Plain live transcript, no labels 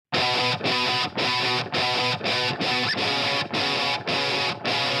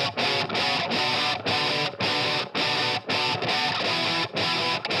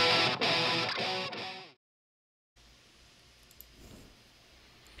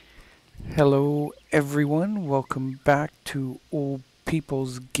Hello everyone, welcome back to Old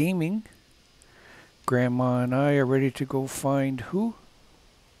People's Gaming. Grandma and I are ready to go find who?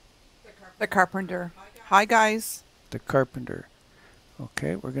 The Carpenter. Hi, guys. The Carpenter.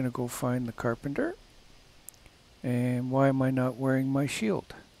 Okay, we're going to go find the Carpenter. And why am I not wearing my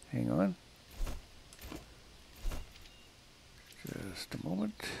shield? Hang on. Just a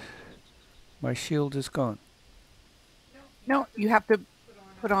moment. My shield is gone. No, you have to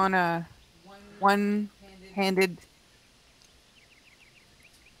put on a one-handed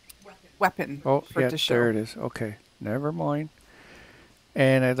weapon Oh, for yeah, it to show. there it is. Okay, never mind.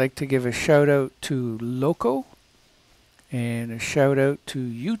 And I'd like to give a shout out to Loco and a shout out to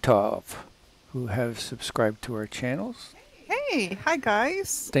Utah, who have subscribed to our channels. Hey, hi,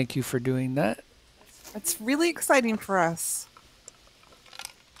 guys. Thank you for doing that. It's really exciting for us.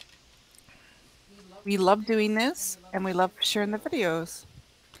 We love doing this, and we love sharing the videos.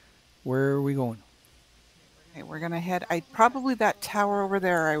 Where are we going? Okay, we're going to head... probably that tower over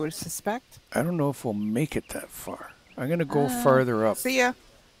there, I would suspect. I don't know if we'll make it that far. I'm going to go farther up. See ya.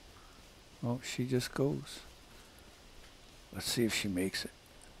 Oh, she just goes. Let's see if she makes it.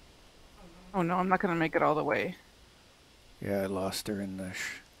 Oh, no, I'm not going to make it all the way. Yeah, I lost her in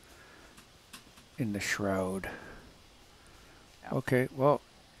the shroud. Yeah. Okay, well,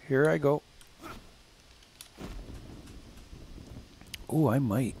 here I go. Oh, I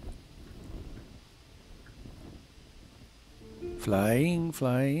might. Flying,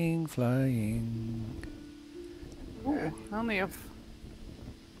 flying, flying. Ooh, I only have...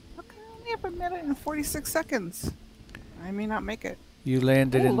 Okay, I only have a minute and 46 seconds. I may not make it. You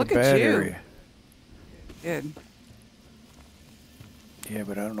landed in the look at bad you. area. Good. Yeah,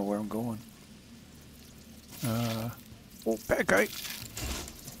 but I don't know where I'm going. Oh, bad guy.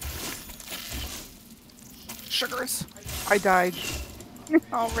 Sugars. I died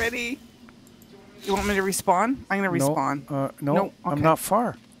already. You want me to respawn? I'm going to respawn. No, No, I'm okay. not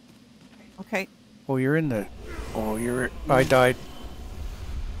far. Okay. Oh, you're in the... Oh, I died.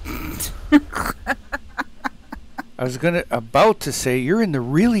 I was about to say, you're in the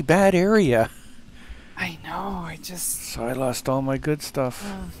really bad area. I know, I just... So I lost all my good stuff.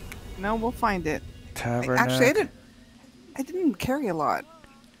 No, we'll find it. Tabernacle. Actually, I didn't carry a lot.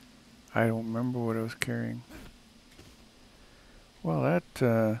 I don't remember what I was carrying. Well,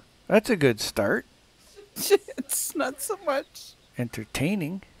 that's a good start. It's not so much.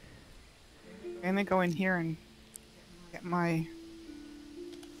 Entertaining. I'm going to go in here and get my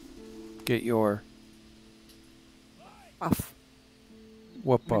Get your... buff.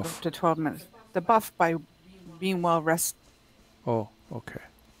 What I'm gonna buff? go up to 12 minutes. The buff by being well rested. Oh, okay.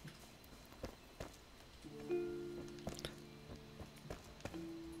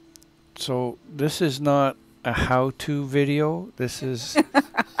 So this is not a how-to video. This is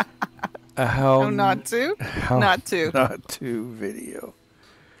a how No, not to. Not to. not to video.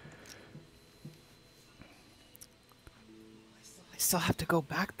 I still have to go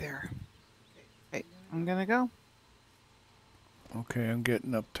back there. Okay, I'm going to go. Okay, I'm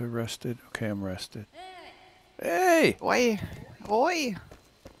getting up to rested. Okay, I'm rested. Hey! Oi. Oi.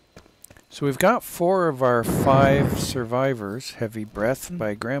 So we've got 4 of our 5 survivors. Heavy breath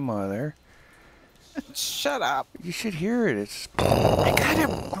by Grandma there. Shut up. You should hear it. It's... I gotta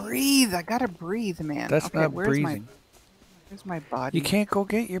breathe, man. That's okay, not where's breathing. Where's my body? You can't go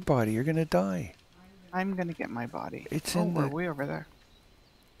get your body. You're going to die. I'm gonna get my body. It's oh, in we're the... way over there.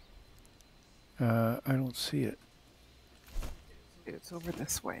 I don't see it. It's over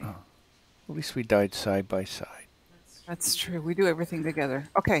this way. Oh. At least we died side by side. That's true. We do everything together.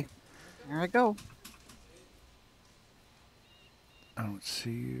 Okay, there I go. I don't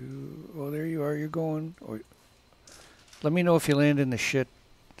see you. Oh, there you are. You're going. Oh, let me know if you land in the shit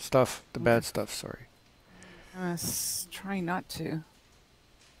stuff. The bad stuff, sorry. I'm gonna try not to.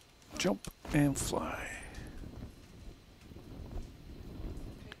 Jump and fly.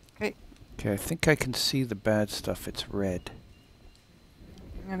 Okay. Okay, I think I can see the bad stuff. It's red.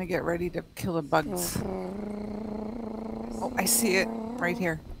 I'm gonna get ready to kill the bugs. Oh, I see it right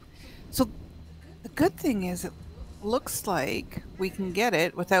here. So the good thing is it looks like we can get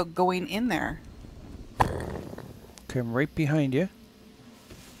it without going in there. Okay, I'm right behind you.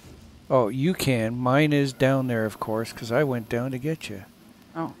 Oh, you can. Mine is down there, of course, because I went down to get you.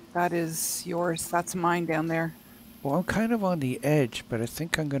 Oh, that is yours. That's mine down there. Well, I'm kind of on the edge, but I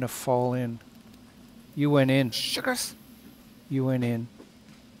think I'm going to fall in. You went in. Sugars. You went in.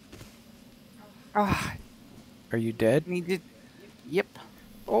 Ah, Are you dead? needed. Yep.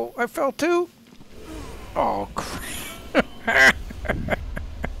 Oh, I fell too. Oh, crap.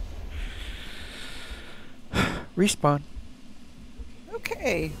 Respawn.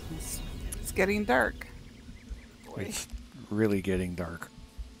 Okay. It's getting dark. Boy. It's really getting dark.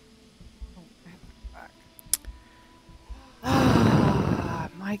 Oh, I have to go back. Ah,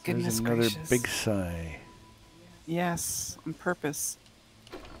 my goodness There's another gracious. big sigh. Yes, on purpose.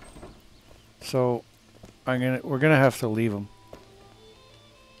 So we're gonna have to leave them.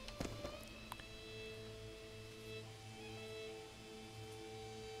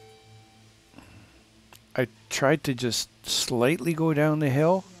 I tried to just slightly go down the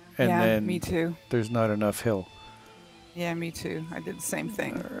hill, and yeah, then me too. there's not enough hill. Yeah, me too. I did the same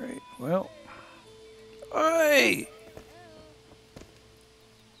thing. All right. Well. Hey!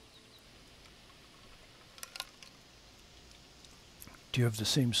 Do you have the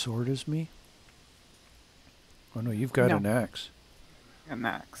same sword as me? Oh no, you've got No. an axe. An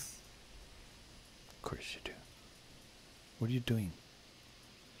axe. Of course you do. What are you doing?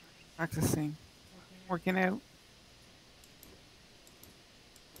 Practicing. Working out.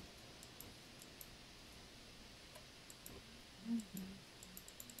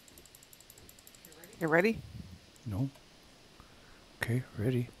 You ready? No. Okay,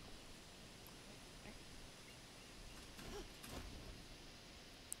 ready.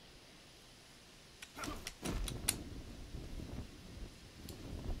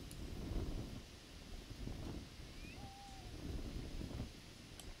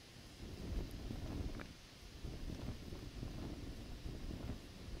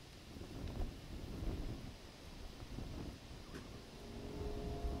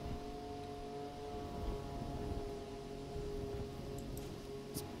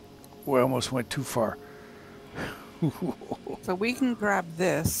 We almost went too far. So we can grab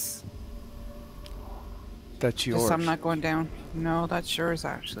this. That's yours. Just so I'm not going down. No, that's yours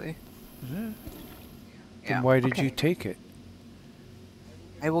actually. Is it? Yeah. Then why did okay. you take it?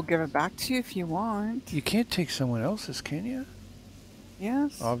 I will give it back to you if you want. You can't take someone else's, can you?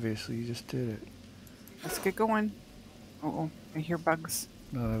 Yes. Obviously, you just did it. Let's get going. Uh-oh, I hear bugs.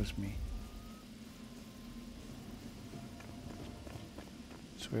 No, that was me.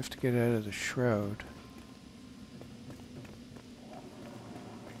 So we have to get out of the shroud.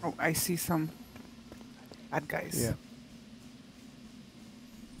 Oh, I see some bad guys. Yeah.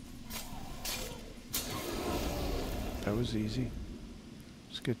 That was easy.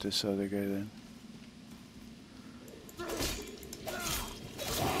 Let's get this other guy then.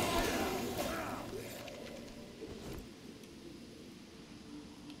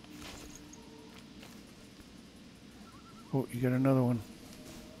 Oh, you got another one.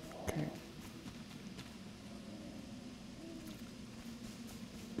 Okay.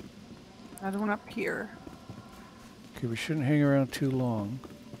 Another one up here. Okay, we shouldn't hang around too long.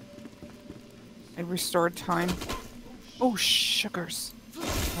 I restored time. Oh, sugars.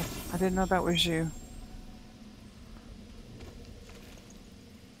 I didn't know that was you.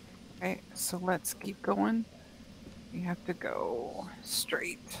 Okay, so let's keep going. We have to go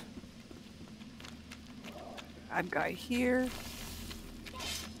straight. Bad guy here.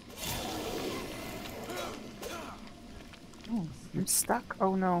 Oh, I'm stuck.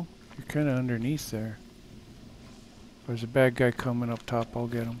 Oh no. You're kind of underneath there. There's a bad guy coming up top. I'll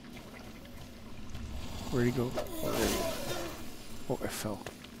get him. Where'd he go? Oh, there he is. Oh, I fell.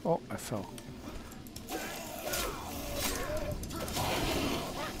 Oh, I fell.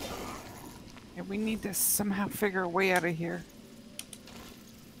 Yeah, we need to somehow figure a way out of here.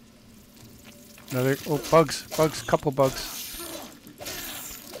 Another. Oh, bugs. Bugs. Couple bugs.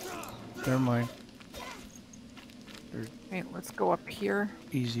 Never mind. They're Okay, let's go up here.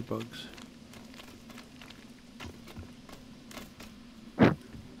 easy bugs.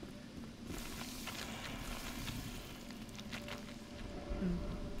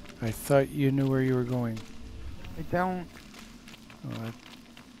 I thought you knew where you were going. I don't. Oh,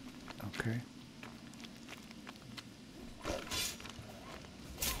 okay.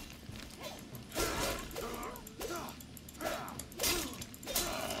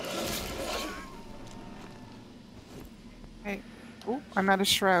 Hey. Oh, I'm at a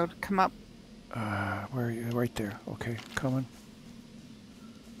shroud. Come up. Where are you? Right there. Okay, coming.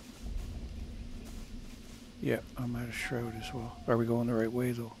 Yeah, I'm at a shroud as well. Are we going the right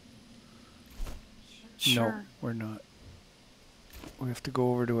way though? Sure. No, we're not. We have to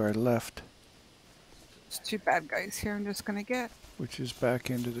go over to our left, There's two bad guys here I'm just gonna get. which is back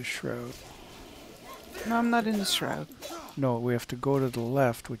into the shroud. No, I'm not in the shroud. No, we have to go to the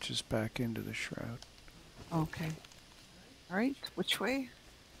left, which is back into the shroud. Okay. Alright, which way?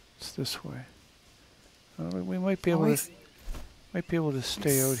 It's this way. We might be able Oh, to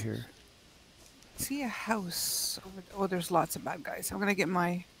stay out here. see a house over oh, there's lots of bad guys. I'm gonna get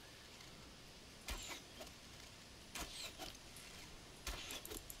my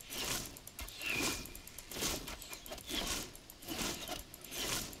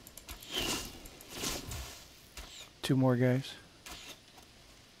 2 more guys.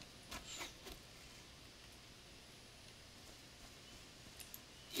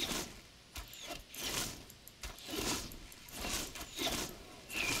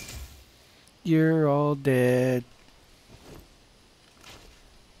 You're all dead.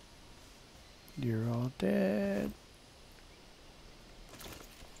 You're all dead.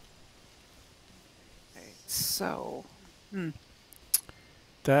 Okay, so,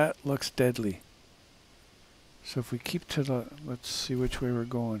 That looks deadly. So if we keep to the, let's see which way we're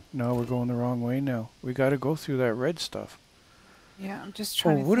going. No, we're going the wrong way now. We got to go through that red stuff. yeah, I'm just Oh,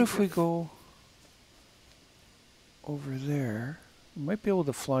 trying to what think if we go over there? We might be able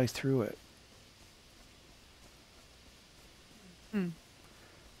to fly through it.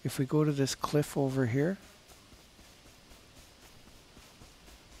 If we go to this cliff over here.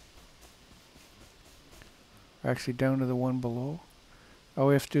 Actually down to the one below. All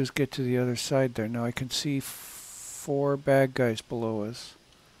we have to do is get to the other side there. Now I can see 4 bad guys below us.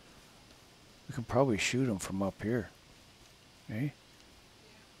 We can probably shoot them from up here. Eh?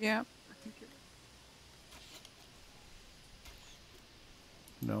 Yeah.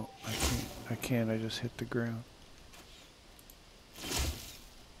 No, I can't. I can't. I just hit the ground.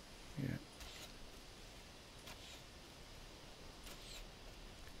 Yeah.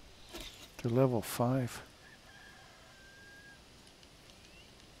 They're level 5.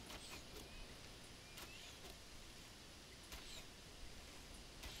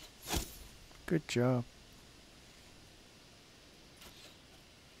 Good job.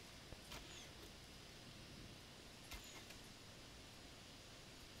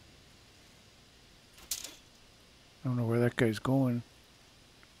 I don't know where that guy's going.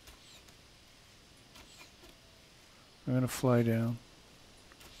 I'm gonna fly down.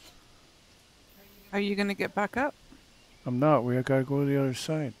 Are you going to get back up? I'm not. We gotta go to the other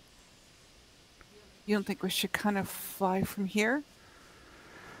side. You don't think we should kind of fly from here?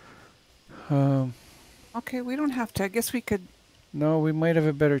 Okay, we don't have to. I guess we could. No, we might have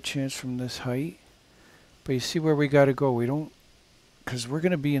a better chance from this height. But you see where we gotta go. We don't, because we're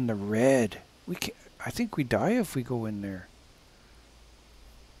gonna be in the red. We can't. I think we die if we go in there.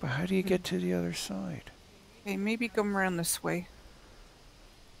 But how do you get to the other side? Okay, maybe come around this way.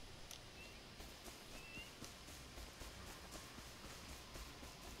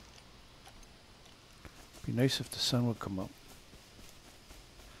 Be nice if the sun would come up.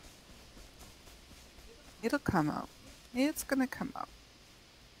 It'll come out. It's going to come out.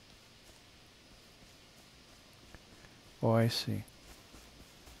 Oh, I see.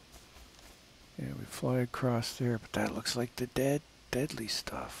 Yeah, we fly across there, but that looks like the deadly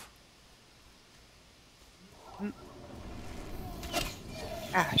stuff.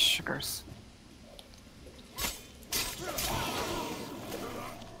 Ah, sugars.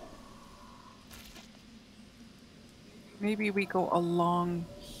 Maybe we go along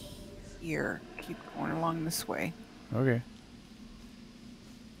here. Keep going along this way. Okay.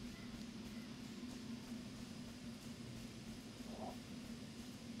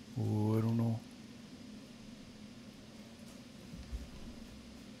 Oh, I don't know.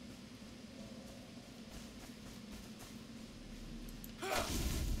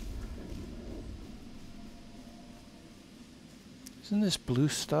 Isn't this blue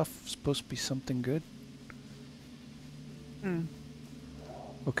stuff supposed to be something good?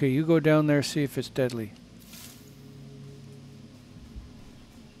 Okay, you go down there, see if it's deadly.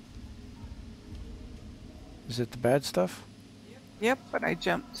 Is it the bad stuff? Yep, but I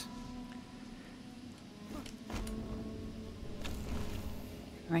jumped.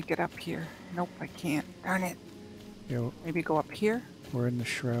 Can I get up here? Nope, I can't. Darn it. Yeah, Maybe go up here? we're in the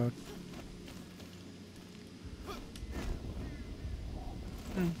shroud.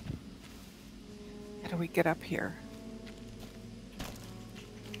 How do we get up here?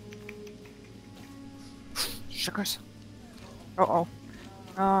 Sugars. Uh-oh.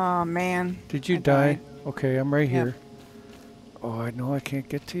 Oh, man. Did you I die? died. Okay, I'm right Yep. here. Oh, I know I can't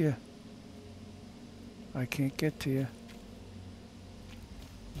get to you. I can't get to you.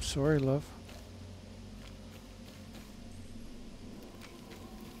 I'm sorry, love.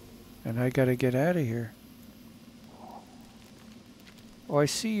 And I gotta get out of here. Oh, I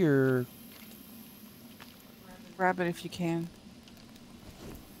see your... Grab it if you can.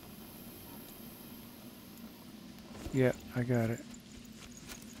 Yeah, I got it.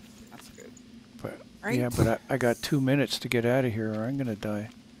 That's good. But Right? yeah, but I got 2 minutes to get out of here or I'm gonna die.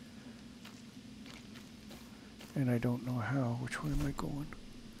 And I don't know how. Which way am I going?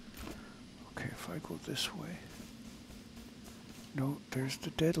 Okay, if I go this way. No, there's the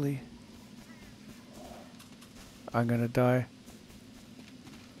deadly. I'm gonna die.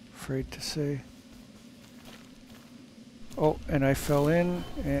 Afraid to say. Oh, and I fell in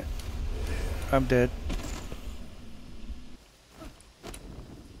and I'm dead.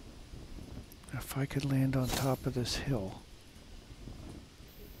 If I could land on top of this hill.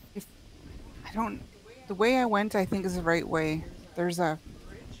 If I don't, the way I went, I think is the right way. There's a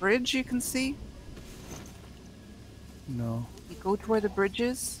bridge you can see. No, You go to where the bridge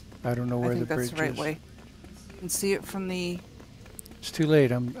is. I don't know I where the think that's the bridge right is. way. You can see it from the. It's too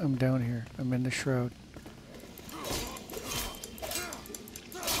late. I'm down here. I'm in the shroud.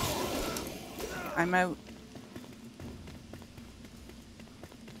 I'm out.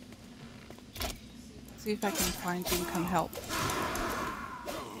 See if I can find you and come help.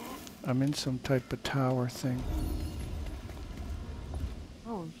 I'm in some type of tower thing.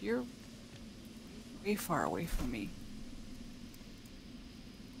 Oh, you're way far away from me.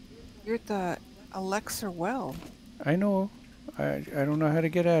 You're at the Elixir well. I know. I don't know how to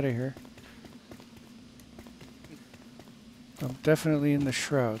get out of here. I'm definitely in the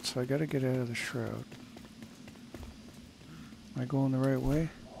shroud, so I gotta get out of the shroud. Am I going the right way?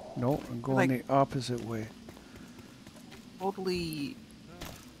 No, I'm going the opposite way. Totally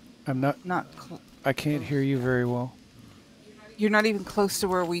I'm not. I can't hear you very well. You're not even close to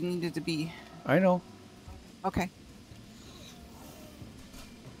where we needed to be. I know. Okay.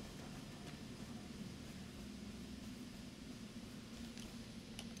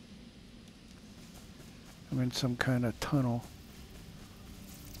 I'm in some kind of tunnel.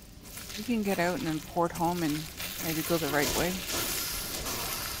 You can get out and then port home and maybe go the right way.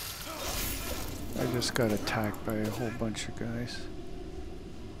 I just got attacked by a whole bunch of guys.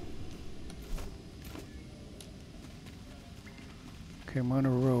 Okay, I'm on a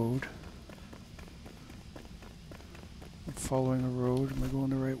road. I'm following a road. Am I going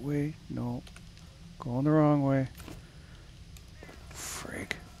the right way? No. Going the wrong way.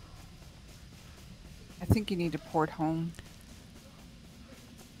 Frig. I think you need to port home.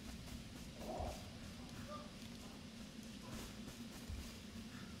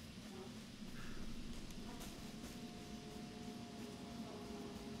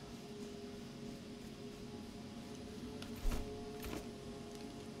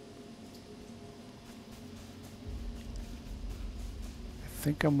 I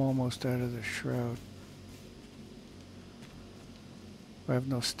think I'm almost out of the shroud. I have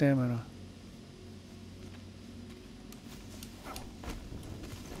no stamina.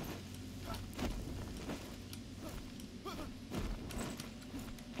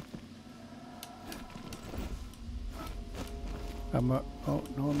 Oh,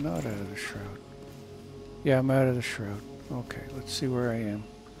 no, I'm not out of the shroud. Yeah, I'm out of the shroud. Okay, let's see where I am.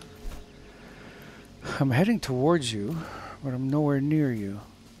 I'm heading towards you, but I'm nowhere near you.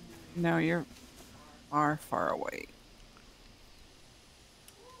 No, you're far, far away.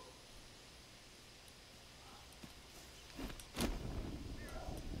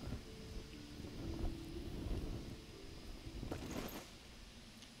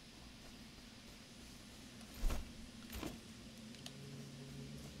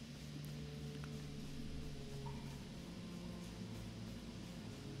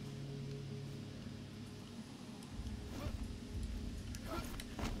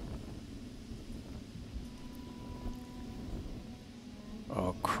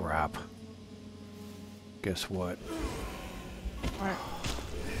 Oh, crap. Guess what? What?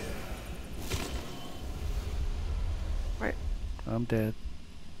 What? I'm dead.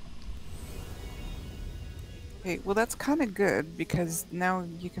 Okay, well that's kind of good because now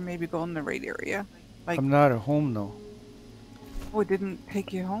you can maybe go in the right area. Like, I'm not at home, though. oh, it didn't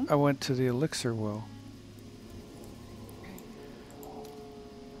take you home? I went to the elixir well.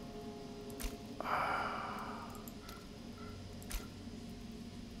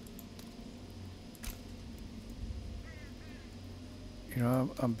 You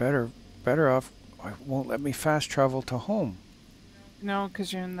know, I'm better off. It won't let me fast travel to home. No,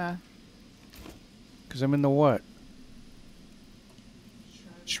 because you're in the Because I'm in the what?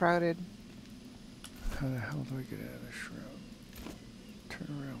 Enshrouded. How the hell do I get out of the shroud? Turn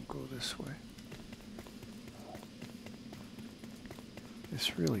around, go this way.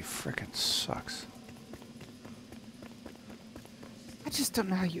 This really frickin' sucks. I just don't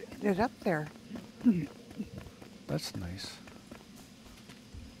know how you ended up there. That's nice.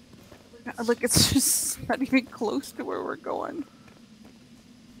 Like, it's just not even close to where we're going.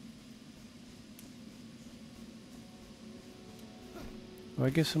 Well, I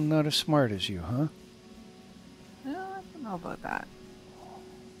guess I'm not as smart as you, huh? No, I don't know about that.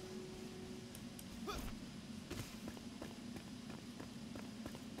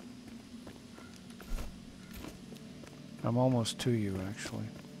 I'm almost to you, actually.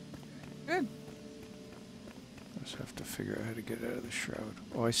 Good. I just have to figure out how to get out of the shroud.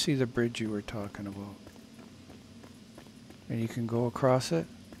 Oh, I see the bridge you were talking about. And you can go across it?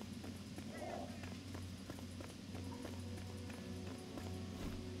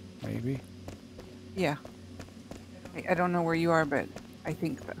 Maybe. Yeah. I don't know where you are, but I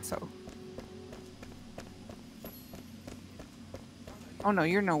think that so. Oh no,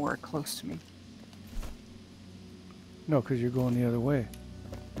 you're nowhere close to me. No, because you're going the other way.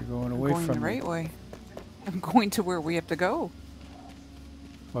 You're going away I'm going from the me. right way. I'm going to where we have to go.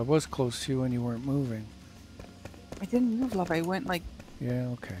 Well, I was close to you when you weren't moving. I didn't move, love. I went like... Yeah,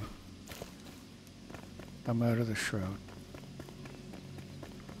 okay. I'm out of the shroud.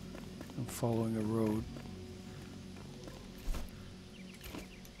 I'm following a road.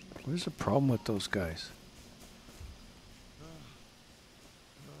 What is the problem with those guys?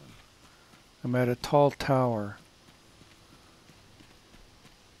 I'm at a tall tower.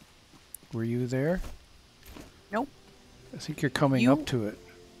 Were you there? Nope. I think you're coming up to it.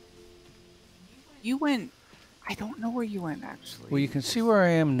 You went... I don't know where you went, actually. Well, you can see where I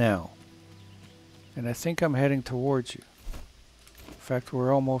am now. And I think I'm heading towards you. In fact,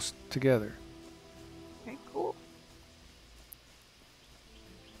 we're almost together. Okay, cool.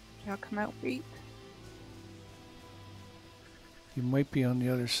 I'll come out, wait. You might be on the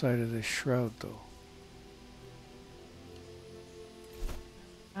other side of this shroud, though.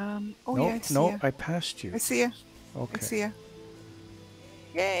 Oh no, yeah, I see no, ya. I passed you. I see ya. Okay. I see ya.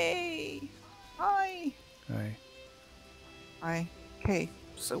 Yay! Hi! Aye. Hi. Okay,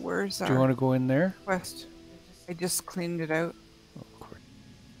 so where's Do you our want to go in there? quest? I just cleaned it out. Oh, of course.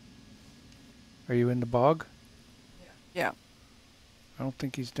 Are you in the bog? Yeah. I don't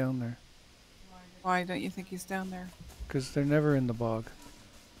think he's down there. Why don't you think he's down there? Because they're never in the bog.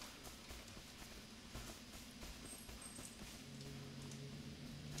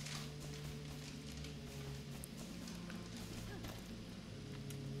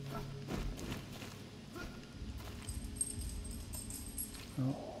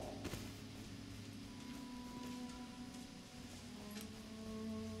 Oh.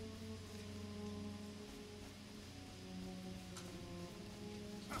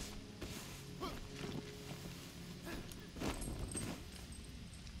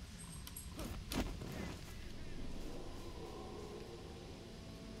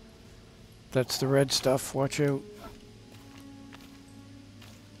 That's the red stuff. Watch out.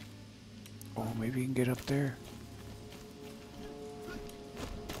 Oh, maybe you can get up there.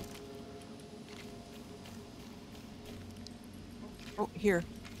 Oh, here.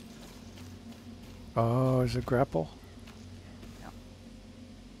 Oh, there's a grapple? Yep.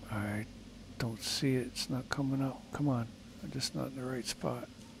 I don't see it. It's not coming up. Come on. I'm just not in the right spot.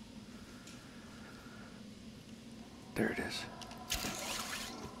 There it is.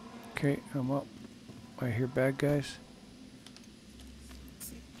 Okay, I'm up. I hear bad guys.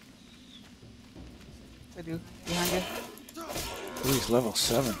 I do. Behind you. Oh, he's level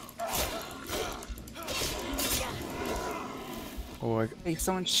 7. Oh, Hey,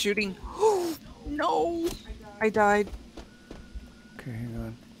 someone's shooting. No! I died. okay, hang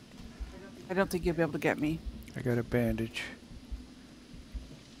on. I don't think you'll be able to get me. I got a bandage.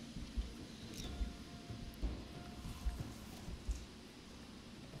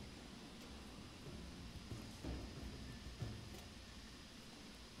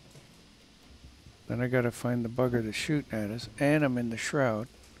 Then I gotta find the bugger that's shooting at us, and I'm in the shroud.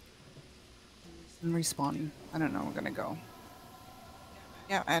 I'm respawning. I don't know where I'm gonna go.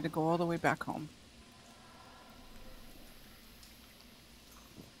 Yeah, I had to go all the way back home.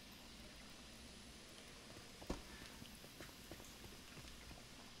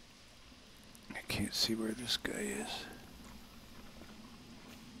 I can't see where this guy is.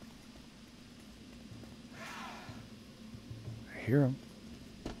 I hear him.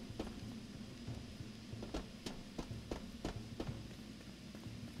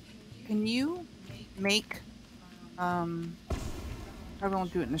 Can you make, I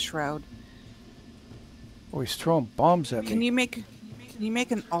won't do it in the shroud. Oh, he's throwing bombs at Can me. you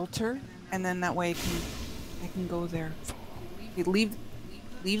make an altar, and then that way I can go there. Okay, leave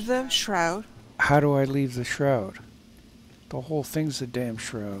the shroud. How do I leave the shroud? The whole thing's a damn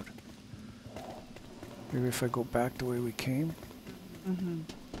shroud. Maybe if I go back the way we came,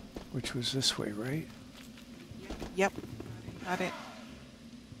 which was this way, right? Yep, got it.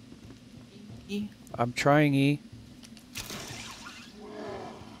 E. I'm trying E.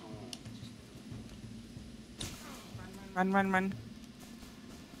 Run, run, run.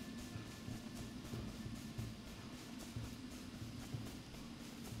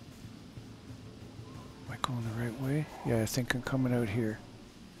 Am I going the right way? Yeah, I think I'm coming out here.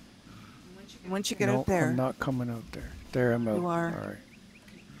 Once you get No, out there, I'm not coming out there. There, I'm out. You are. All right.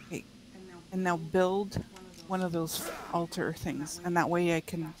 Okay. And now build one of those altar things, and that way I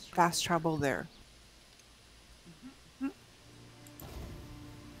can fast travel there.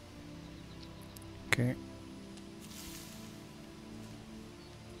 Okay.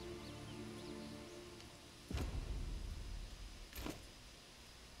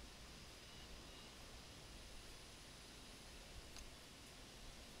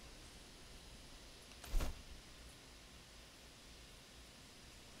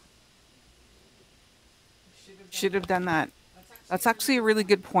 Should have done that. That's actually a really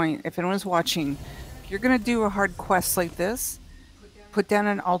good point. If anyone's watching, if you're gonna do a hard quest like this, put down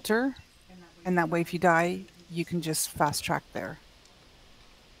an altar, and that way if you die, you can just fast track there.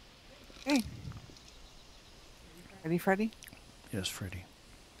 Okay. Ready, Freddy? Yes, Freddy.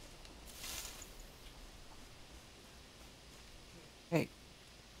 Okay.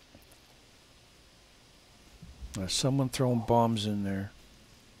 There's someone throwing bombs in there.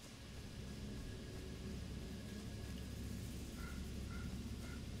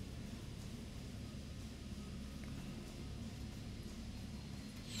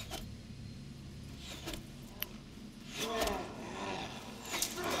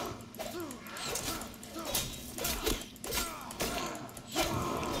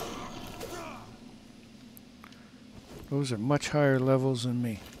 Those are much higher levels than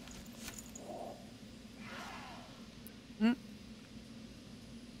me.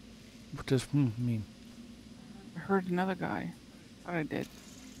 What does mean? I heard another guy. Thought I did.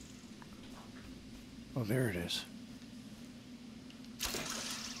 Oh, there it is.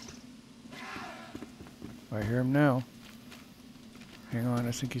 I hear him now. Hang on,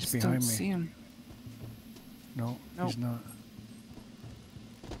 I think he's Just behind don't me. see him. No, Nope. he's not.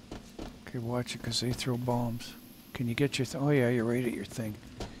 Okay, watch it, because they throw bombs. Can you get your oh yeah, you're right at your thing.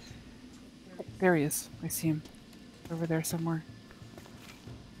 Oh, there he is. I see him. Over there somewhere.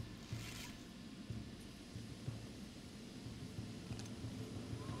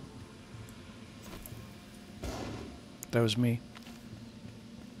 That was me.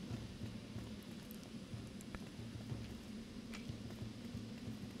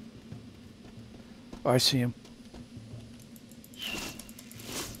 I see him.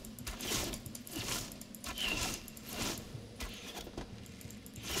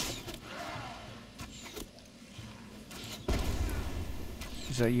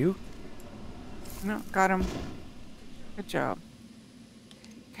 Is that you? No, got him. Good job.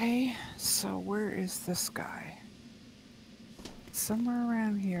 Okay, so where is this guy? Somewhere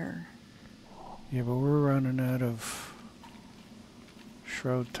around here. Yeah, but we're running out of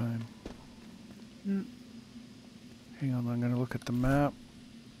shroud time. Hang on, I'm going to look at the map.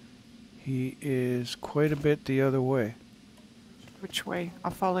 He is quite a bit the other way. Which way?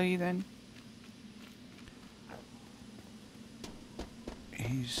 I'll follow you then.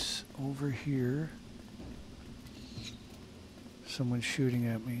 He's over here. Someone's shooting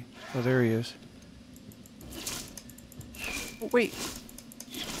at me. Oh, there he is. Oh, wait.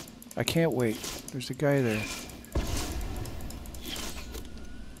 I can't wait. There's a guy there.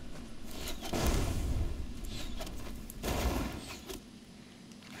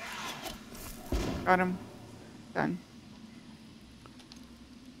 Got him. Done.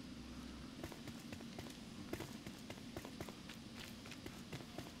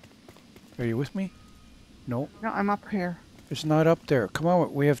 Are you with me? No, No, I'm up here. it's not up there. Come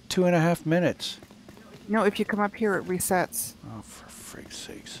on, we have 2.5 minutes. No, if you come up here, it resets. Oh, for frig's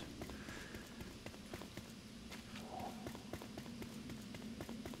sakes.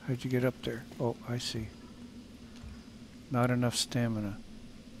 How'd you get up there? Oh, I see. Not enough stamina.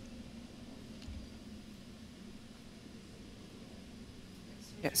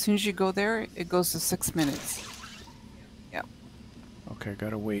 Yeah, as soon as you go there, it goes to 6 minutes. Yep. Okay,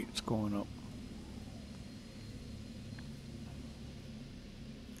 gotta wait. It's going up.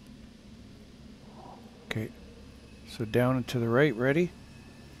 Okay. So down and to the right. Ready?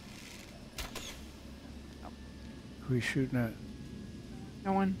 Who are you shooting at?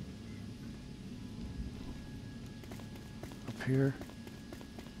 No one. Up here.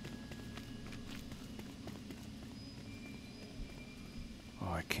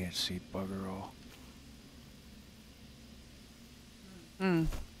 Oh, I can't see bugger all.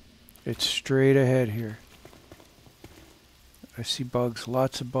 It's straight ahead here. I see bugs,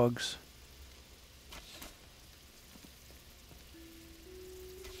 lots of bugs.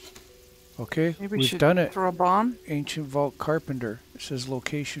 Okay, Maybe we we've should done it. throw a bomb. Ancient Vault Carpenter. It says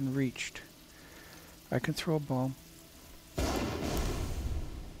location reached. I can throw a bomb.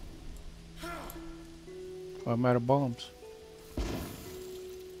 Oh, I'm out of bombs.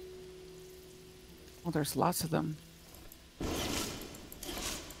 Well, there's lots of them.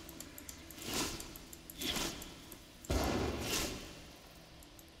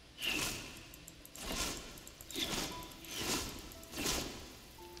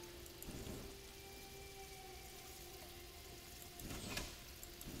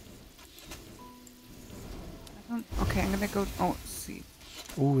 gonna go. Oh, let's see.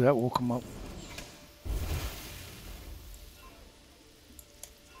 Ooh, that woke him up.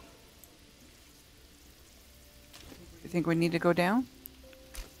 You think we need to go down?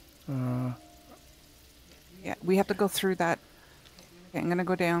 Yeah, we have to go through that. Okay, I'm gonna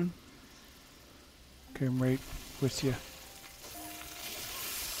go down. Okay, I'm right with you.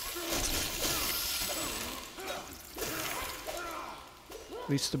 At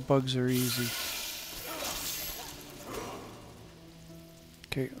least the bugs are easy.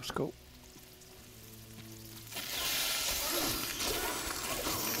 Okay, let's go.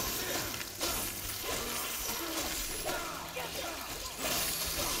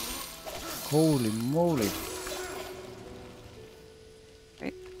 Holy moly.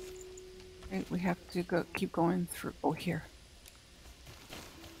 Right. Right, we have to go keep going through. Oh, here.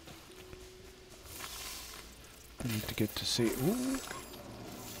 I need to get to see. Ooh.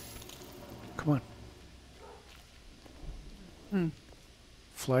 Come on. Hmm.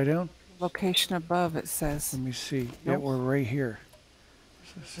 Fly down? Location above, it says. Let me see. Yeah, Nope. we're right here.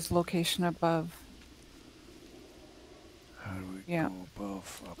 This location above. How do we Yeah. go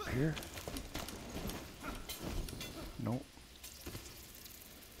above? Up here? Nope.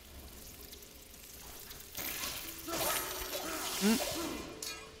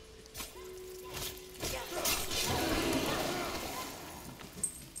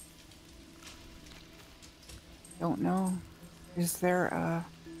 Don't know. Is there a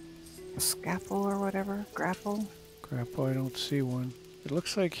scaffold or whatever? Grapple? Grandpa, I don't see one. It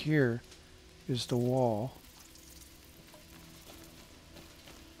looks like here is the wall.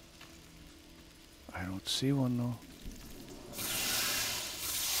 I don't see one though.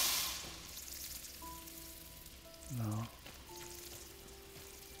 No.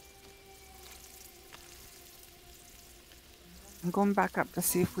 I'm going back up to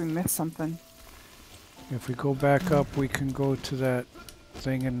see if we missed something. If we go back up, we can go to that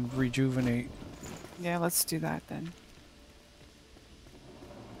thing and rejuvenate. Yeah, let's do that then.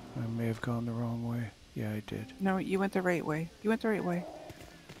 I may have gone the wrong way. Yeah, I did. No, you went the right way. You went the right way.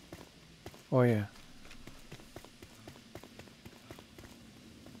 Oh, yeah.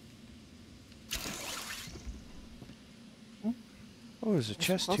 Oh, there's a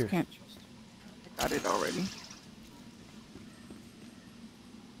chest Those here. can't. I got it already.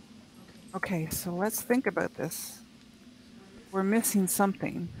 Okay, so let's think about this. We're missing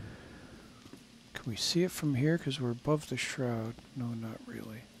something. Can we see it from here? Because we're above the shroud. No, not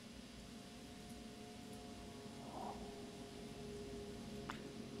really.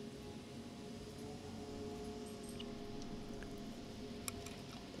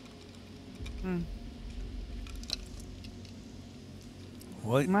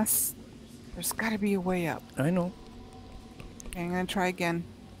 What? There's got to be a way up. I know. Okay, I'm gonna try again.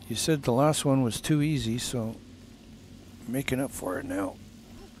 You said the last one was too easy, so I'm making up for it now.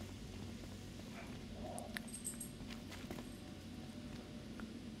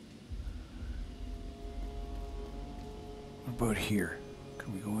 What about here?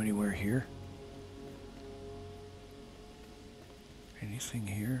 Can we go anywhere here? Anything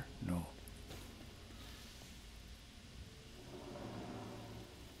here? No.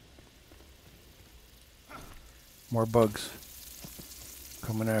 More bugs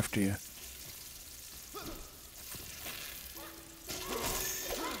coming after you.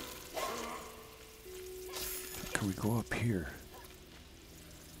 Can we go up here?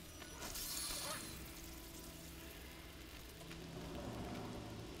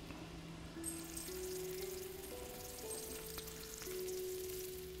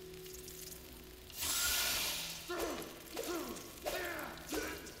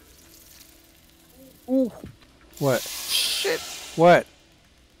 Ooh, What? shit. What?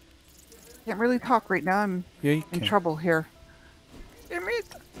 Can't really talk right now. I'm Yeah, you in can. trouble here. Damn it.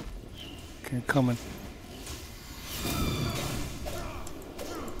 Okay, coming.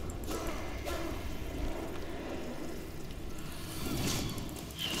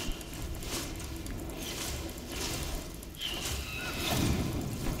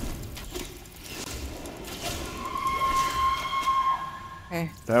 Okay.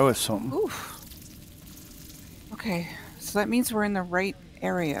 That was something. Oof. Okay, so that means we're in the right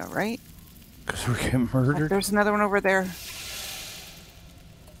area, right? Because we get Like, murdered. there's another one over there.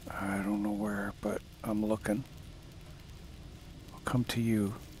 I don't know where, but I'm looking. I'll come to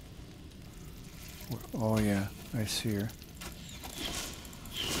you. Oh yeah, I see her.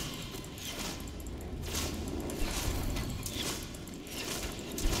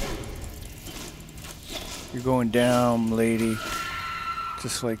 You're going down, lady.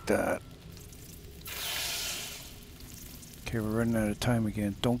 Just like that. Okay, we're running out of time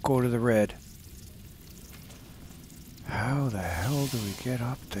again. Don't go to the red. how the hell do we get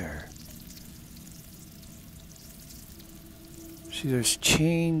up there? See, there's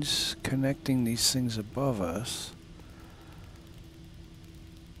chains connecting these things above us.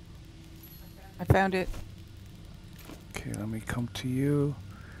 I found it. Okay, let me come to you.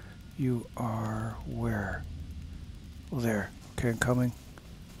 You are where? Oh, there. Okay, I'm coming.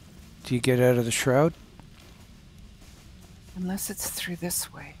 Do you get out of the shroud? Unless it's through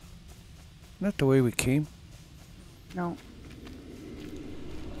this way. Not the way we came. No.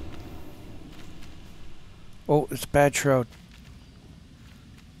 Oh, it's bad shroud.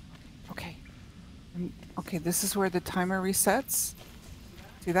 Okay. Okay, this is where the timer resets.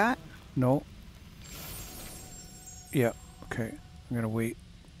 See that? No. Yeah, okay. I'm gonna wait.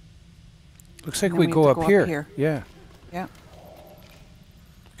 Looks like And then we we go have up to go here. up here. Yeah. Yeah.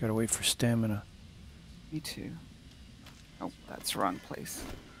 Gotta wait for stamina. Me too. Oh, that's the wrong place.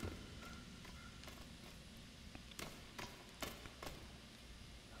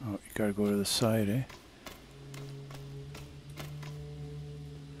 Oh, you gotta go to the side, eh?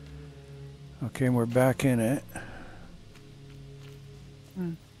 Okay, and we're back in it.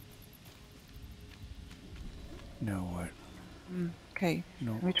 Hmm. Now what? Okay.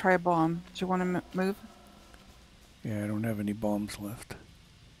 No. Let me try a bomb. Do you want to move? Yeah, I don't have any bombs left.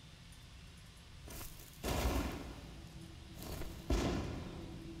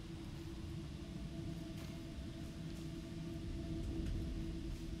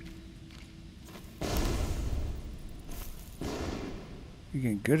 You're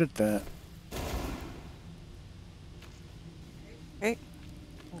getting good at that. Okay.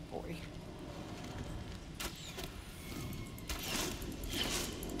 Oh boy.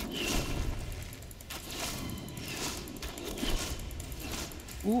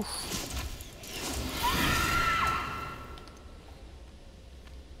 Oof.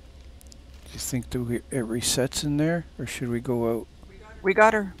 Do you think that it resets in there, or should we go out? We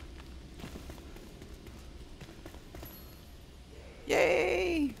got her.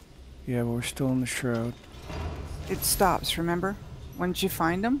 Yay! Yeah, but we're still in the shroud. It stops, remember? Once you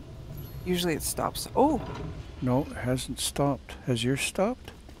find them, usually it stops. Oh! No, it hasn't stopped. Has yours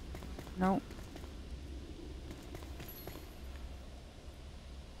stopped? No.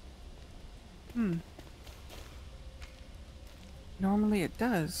 Normally it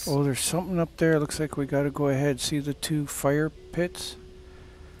does. Oh, there's something up there. Looks like we gotta go ahead. See the two fire pits?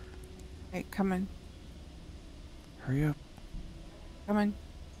 Hey, come in. Hurry up. Come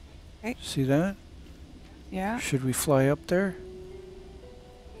in. See that? Yeah? Should we fly up there?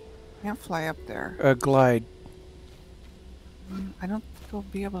 Can't fly up there. Glide. I don't think we'll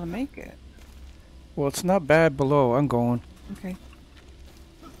be able to make it. Well, it's not bad below. I'm going. Okay.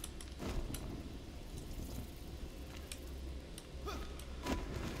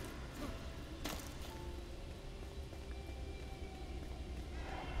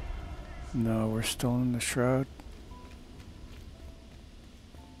 No, we're still in the shroud.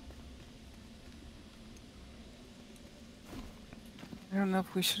 I don't know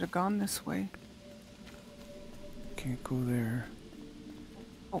if we should have gone this way. Can't go there.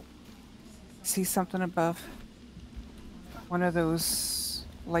 See something above? One of those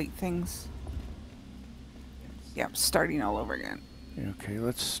light things. Yep, starting all over again. Okay,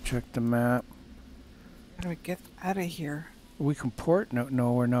 let's check the map. How do we get out of here? We can port?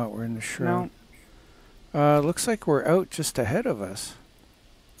 No, we're not. We're in the shroud. No, Looks like we're out just ahead of us.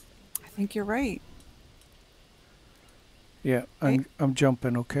 I think you're right. Yeah, Okay. I'm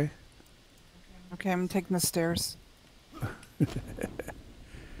jumping, okay? Okay, I'm taking the stairs.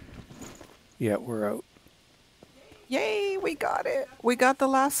 Yeah, we're out. Yay, we got it. We got the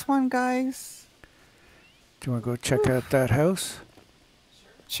last one, guys. Do you want to go check out that house?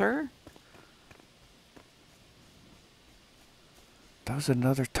 Sure. That was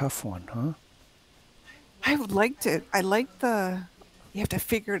another tough one, huh? I liked it. I liked the... You have to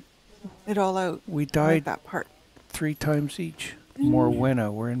figure it all out. We I like died that part. 3 times each.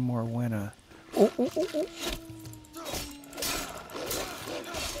 Morwenna. We're in Morwenna. Oh, oh, oh, oh.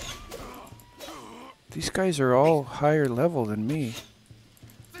 These guys are all higher level than me.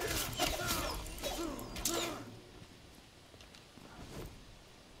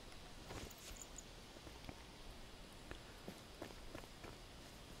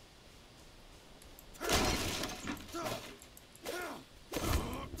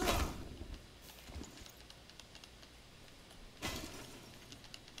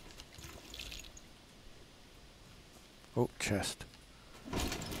 Oh, chest.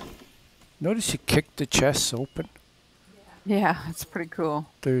 Notice you kicked the chests open. Yeah, it's pretty cool.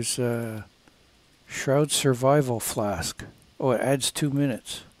 There's a Shroud Survival Flask. Oh, it adds 2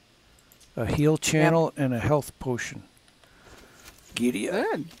 minutes. A heal channel and a health potion. Giddy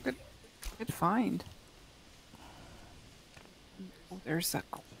up. Good find. Oh, there's a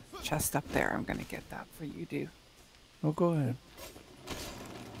chest up there. I'm gonna get that for you, dude. Oh, go ahead.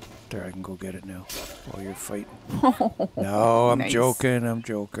 There, I can go get it now while you're fighting. No, I'm Nice. joking. I'm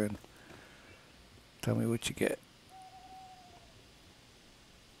joking. Tell me what you get.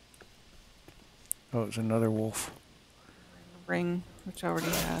 Oh, it's another wolf. Ring, which I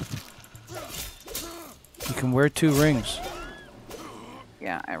already have. You can wear 2 rings.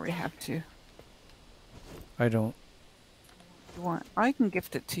 Yeah, I already have 2. I don't. You want? I can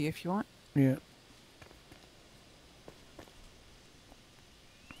gift it to you if you want. Yeah.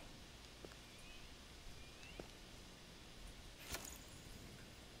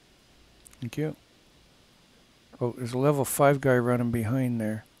 Thank you. Oh, there's a level 5 guy running behind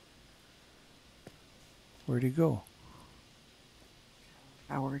there. Where'd he go?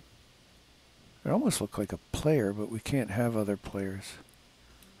 Howard. It almost looked like a player, but we can't have other players.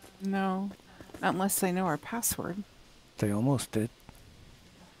 No, not unless they know our password. They almost did.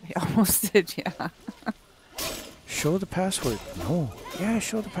 They almost did, yeah. Show the password. No. Yeah,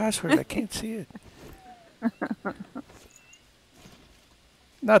 show the password. I can't see it.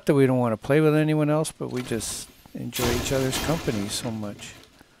 Not that we don't want to play with anyone else, but we just enjoy each other's company so much.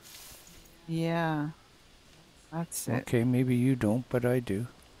 Yeah, that's it. Okay, maybe you don't, but I do.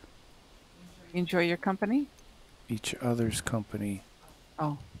 You enjoy your company? Each other's company.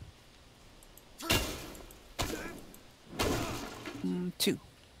 Oh. 2.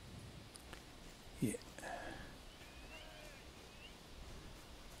 Yeah.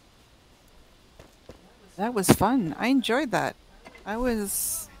 That was fun. I enjoyed that. I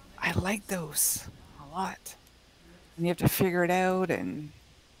like those a lot. And you have to figure it out and...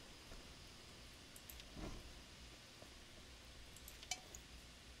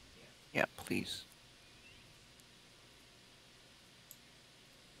 Yeah, please.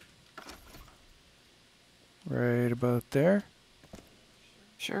 Right about there.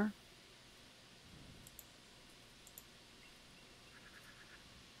 Sure.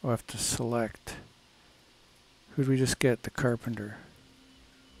 We'll have to select. Who'd we just get? The Carpenter.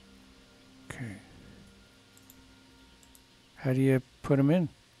 Okay. How do you put him in?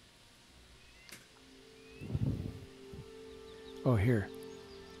 Oh, here.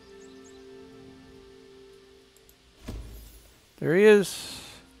 There he is.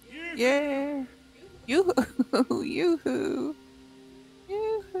 Yeah. Yoo-hoo. Yoo-hoo.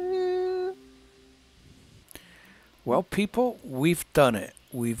 Yoo-hoo. Well, people, we've done it.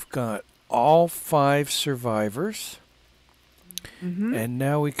 We've got all 5 survivors. And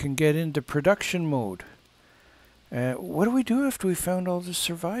now we can get into production mode. What do we do after we found all the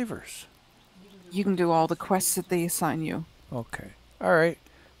survivors? You can do all the quests that they assign you. Okay. All right.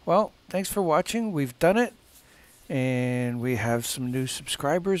 Well, thanks for watching. We've done it. And we have some new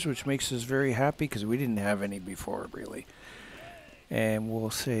subscribers, which makes us very happy because we didn't have any before, really. And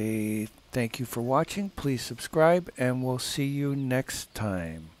we'll say thank you for watching. Please subscribe, and we'll see you next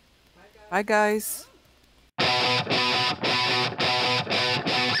time. Bye, guys.